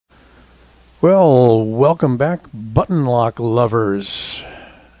Well, welcome back, button lock lovers,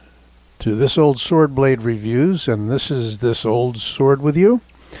 to This Old Sword Blade Reviews, and this is This Old Sword with you.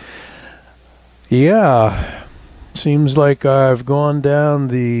 Yeah, seems like I've gone down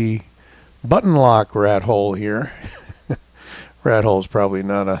the button lock rat hole here. Rat hole's probably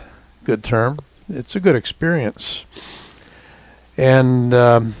not a good term. It's a good experience. And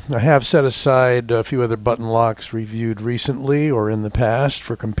I have set aside a few other button locks reviewed recently or in the past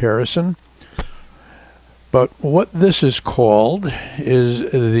for comparison. But what this is called is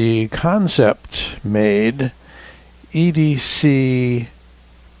the Kansept made EDC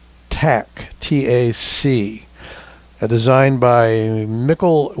TAC, T-A-C, a design by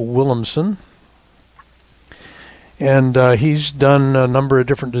Mikkel Willumsen. And he's done a number of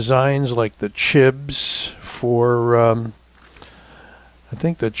different designs, like the Chibs for, I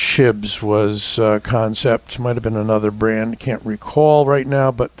think the Chibs was Kansept, might have been another brand, can't recall right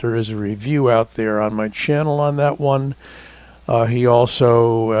now, but there is a review out there on my channel on that one. He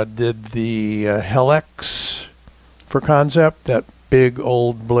also did the Helix for Kansept, that big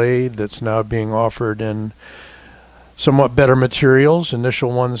old blade that's now being offered in somewhat better materials.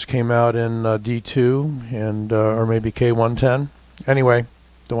 Initial ones came out in D2 and or maybe K110. Anyway,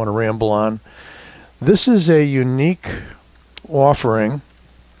 don't want to ramble on. This is a unique offering,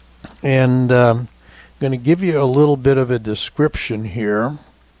 and I'm going to give you a little bit of a description here.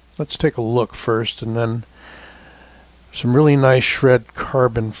 Let's take a look first, and then some really nice shred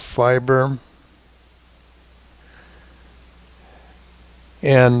carbon fiber.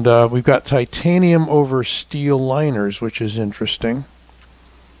 And we've got titanium over steel liners, which is interesting.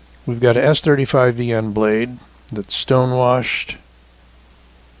 We've got a S35VN blade that's stone-washed.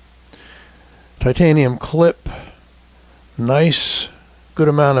 Titanium clip. Nice, good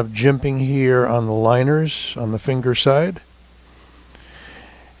amount of jimping here on the liners, on the finger side.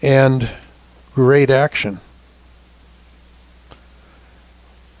 And great action.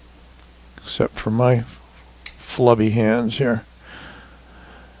 Except for my flubby hands here.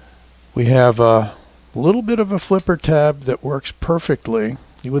 We have a little bit of a flipper tab that works perfectly.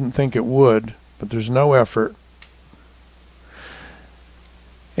 You wouldn't think it would, but there's no effort.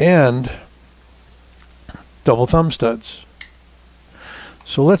 And double thumb studs.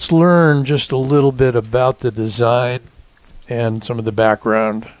 So let's learn just a little bit about the design and some of the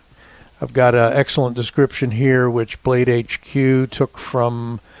background. I've got an excellent description here, which Blade HQ took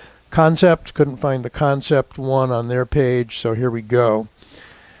from Kansept. Couldn't find the Kansept one on their page, so here we go.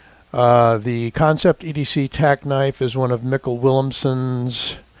 The Kansept EDC TAC knife is one of Mikkel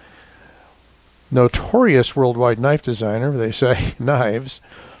Willumsen's notorious worldwide knife designer, they say, knives.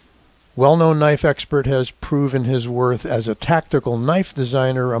 Well-known knife expert has proven his worth as a tactical knife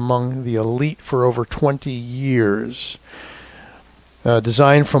designer among the elite for over 20 years.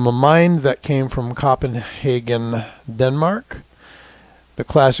 Designed from a mind that came from Copenhagen, Denmark. The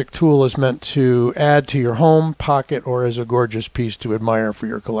classic tool is meant to add to your home, pocket, or as a gorgeous piece to admire for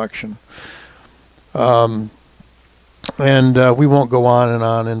your collection. We won't go on and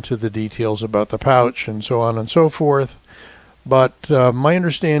on into the details about the pouch and so on and so forth. But my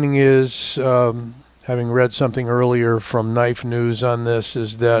understanding is, having read something earlier from Knife News on this,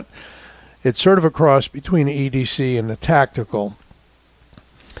 is that it's sort of a cross between EDC and the tactical.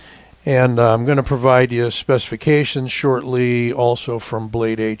 And I'm going to provide you specifications shortly, also from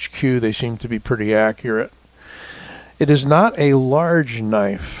Blade HQ. They seem to be pretty accurate. It is not a large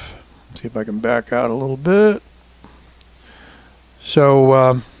knife. Let's see if I can back out a little bit.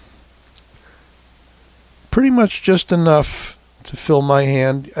 So, pretty much just enough to fill my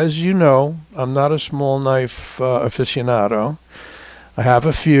hand. As you know, I'm not a small knife aficionado. I have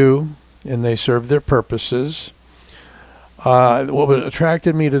a few, and they serve their purposes. What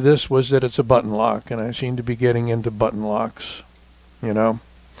attracted me to this was that it's a button lock, and I seem to be getting into button locks, you know.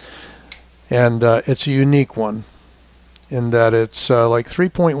 And it's a unique one in that it's like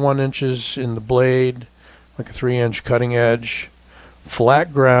 3.1 inches in the blade, like a 3-inch cutting edge,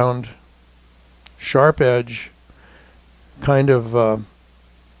 flat ground, sharp edge, kind of a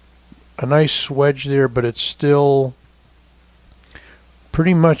nice wedge there, but it's still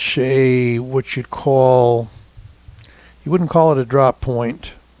pretty much a, what you'd call, you wouldn't call it a drop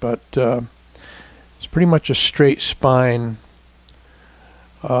point, but it's pretty much a straight spine,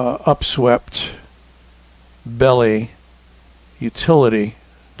 upswept belly utility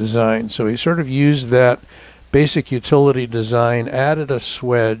design. So he sort of used that basic utility design, added a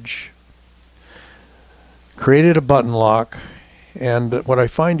swedge, created a button lock, and what I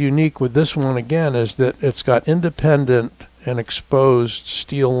find unique with this one again is that it's got independent and exposed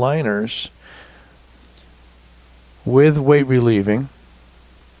steel liners with weight relieving.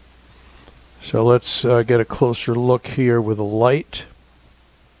 So let's get a closer look here with a light.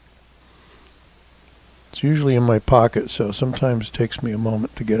 It's usually in my pocket, so sometimes it takes me a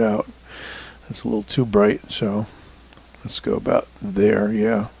moment to get out. It's a little too bright, so let's go about there.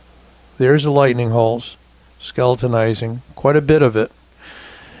 Yeah, there's the lightning holes, skeletonizing, quite a bit of it,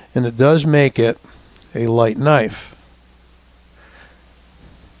 and it does make it a light knife.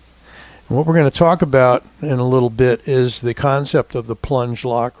 And what we're going to talk about in a little bit is the concept of the plunge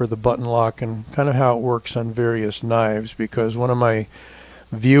lock or the button lock, and kind of how it works on various knives, because one of my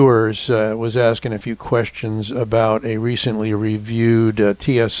viewers was asking a few questions about a recently reviewed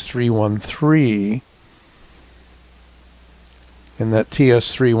TS313, and that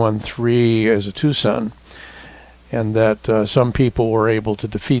TS313 is a Tucson, and that some people were able to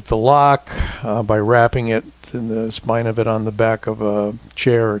defeat the lock by wrapping it in the spine of it on the back of a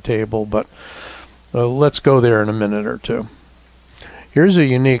chair or table, but let's go there in a minute or two. Here's a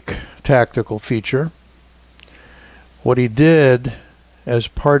unique tactical feature. What he did as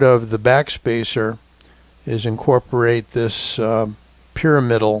part of the backspacer is incorporate this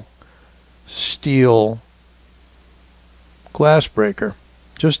pyramidal steel glass breaker,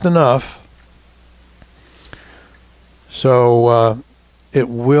 just enough so it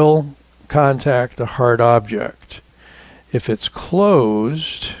will contact a hard object. If it's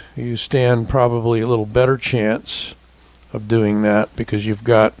closed, you stand probably a little better chance of doing that, because you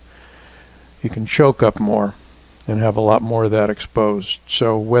can choke up more and have a lot more of that exposed.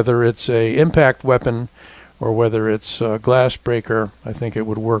 So whether it's a impact weapon or whether it's a glass breaker, I think it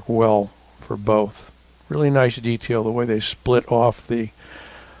would work well for both. Really nice detail, the way they split off the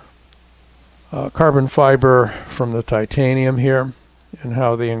carbon fiber from the titanium here, and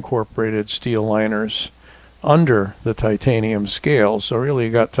how they incorporated steel liners under the titanium scales. So really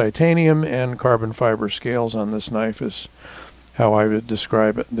you got titanium and carbon fiber scales on this knife is how I would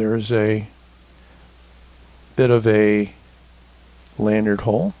describe it. There's a bit of a lanyard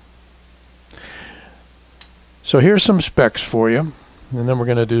hole. So here's some specs for you, and then we're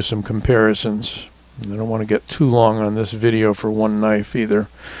going to do some comparisons. I don't want to get too long on this video for one knife either,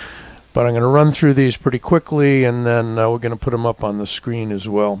 but I'm going to run through these pretty quickly, and then we're going to put them up on the screen as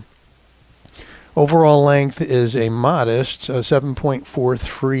well. Overall length is a modest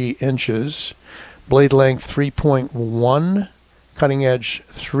 7.43 inches, blade length 3.1, cutting edge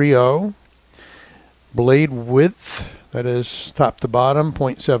 3.0, blade width, that is top to bottom,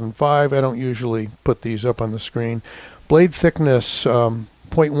 0.75. I don't usually put these up on the screen. Blade thickness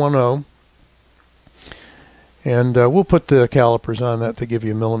 0.10, and we'll put the calipers on that to give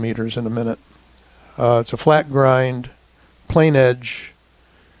you millimeters in a minute. It's a flat grind, plain edge.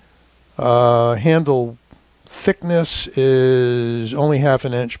 Handle thickness is only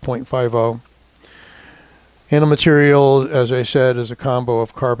 ½ inch, 0.50. Handle material, as I said, is a combo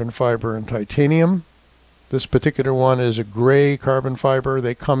of carbon fiber and titanium. This particular one is a gray carbon fiber.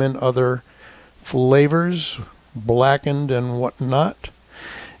 They come in other flavors, blackened and whatnot.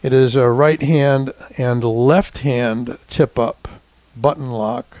 It is a right hand and left hand tip up button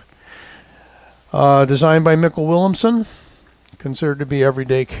lock. Designed by Mikkel Willumsen, considered to be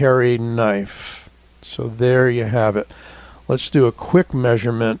everyday carry knife. So there you have it. Let's do a quick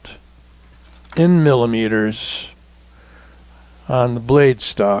measurement in millimeters on the blade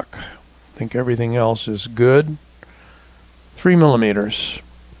stock. I think everything else is good. 3 millimeters.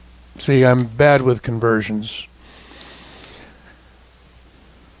 See, I'm bad with conversions.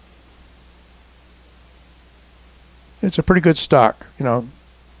 It's a pretty good stock, you know,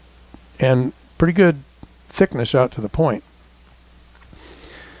 and pretty good thickness out to the point.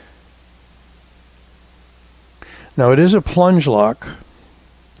 Now it is a plunge lock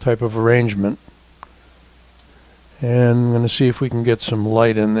type of arrangement, and I'm going to see if we can get some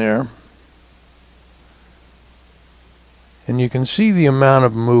light in there. And you can see the amount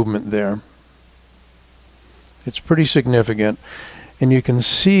of movement there. It's pretty significant. And you can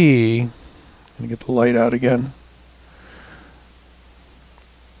see, let me get the light out again.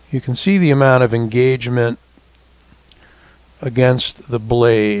 You can see the amount of engagement against the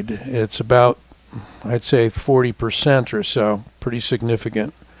blade. It's about, I'd say, 40% or so, pretty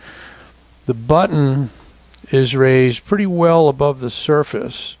significant. The button is raised pretty well above the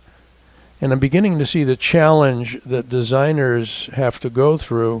surface, and I'm beginning to see the challenge that designers have to go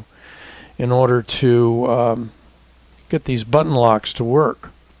through in order to get these button locks to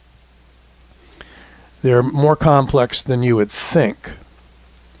work. They're more complex than you would think.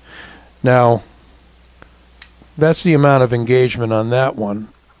 Now, that's the amount of engagement on that one.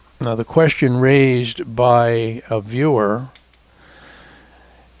 Now, the question raised by a viewer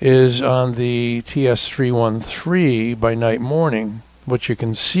is on the TS313 by Night Morning. what you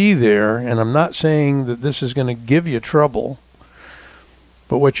can see there, and I'm not saying that this is going to give you trouble,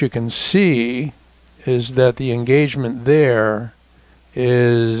 but what you can see is that the engagement there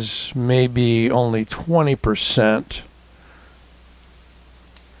is maybe only 20%.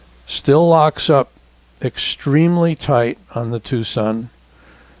 Still locks up extremely tight on the Tucson,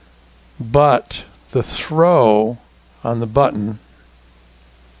 but the throw on the button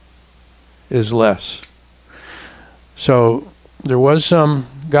is less. So there was some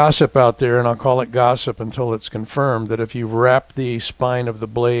gossip out there, and I'll call it gossip until it's confirmed, that if you wrap the spine of the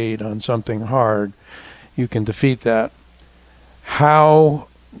blade on something hard, you can defeat that. How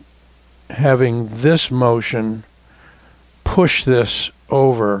having this motion push this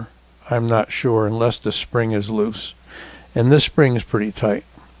over, I'm not sure, unless the spring is loose. And this spring is pretty tight.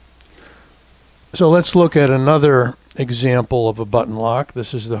 So let's look at another example of a button lock.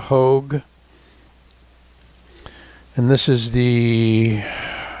 This is the Hogue. And this is the,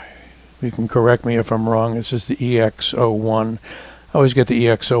 you can correct me if I'm wrong, this is the EX01. I always get the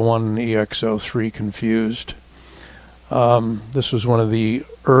EX01 and the EX03 confused. This was one of the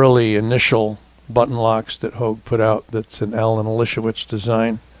early initial button locks that Hogue put out. That's an Alan Olishewicz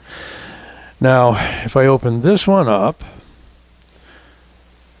design. Now, if I open this one up,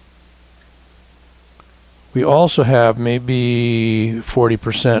 we also have maybe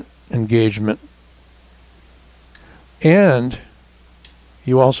 40% engagement. And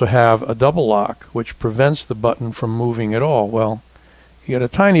you also have a double lock, which prevents the button from moving at all. Well, you get a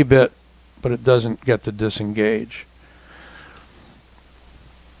tiny bit, but it doesn't get to disengage.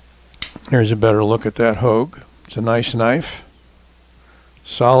 Here's a better look at that Hogue. It's a nice knife.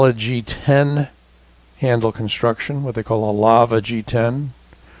 Solid G10 handle construction, what they call a lava G10.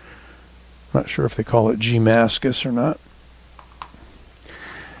 Not sure if they call it G-Mascus or not.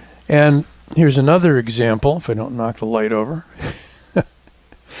 And here's another example, if I don't knock the light over.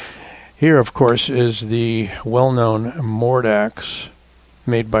 Here, of course, is the well-known Mordax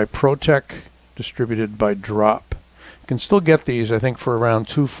made by Protec, distributed by Drop. You can still get these, I think, for around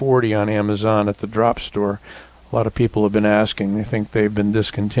 $240 on Amazon at the Drop store. A lot of people have been asking. They think they've been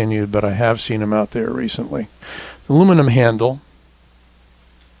discontinued, but I have seen them out there recently. Aluminum handle.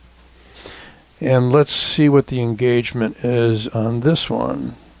 And let's see what the engagement is on this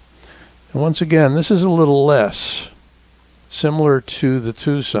one. And once again, this is a little less, similar to the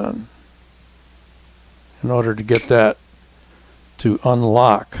Tucson, in order to get that to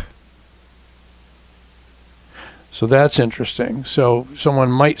unlock. So that's interesting. So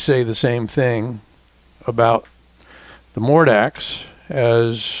someone might say the same thing about the Mordax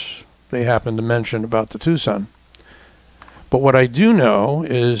as they happen to mention about the Tucson. But what I do know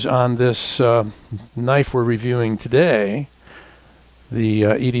is on this knife we're reviewing today, the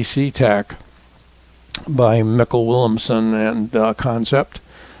EDC tack by Mikkel Willumsen and Kansept,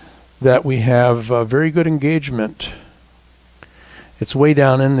 that we have very good engagement. It's way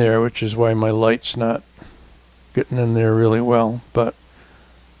down in there, which is why my light's not getting in there really well, but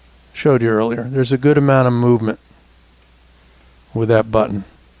showed you earlier. There's a good amount of movement with that button.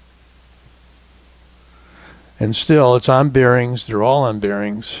 And still, it's on bearings. They're all on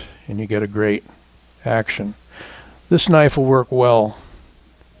bearings, and you get a great action. This knife will work well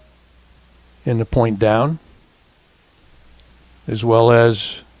in the point down as well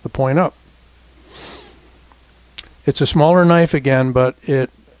as the point up. It's a smaller knife again, but it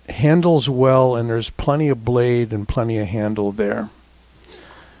handles well, and there's plenty of blade and plenty of handle there.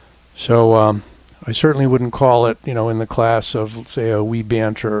 So I certainly wouldn't call it, you know, in the class of, let's say, a wee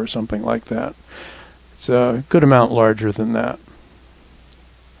banter or something like that. It's a good amount larger than that.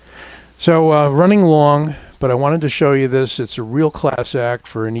 So running long, but I wanted to show you this. It's a real class act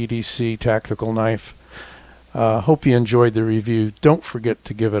for an EDC tactical knife. Hope you enjoyed the review. Don't forget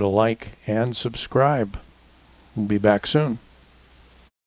to give it a like and subscribe. We'll be back soon.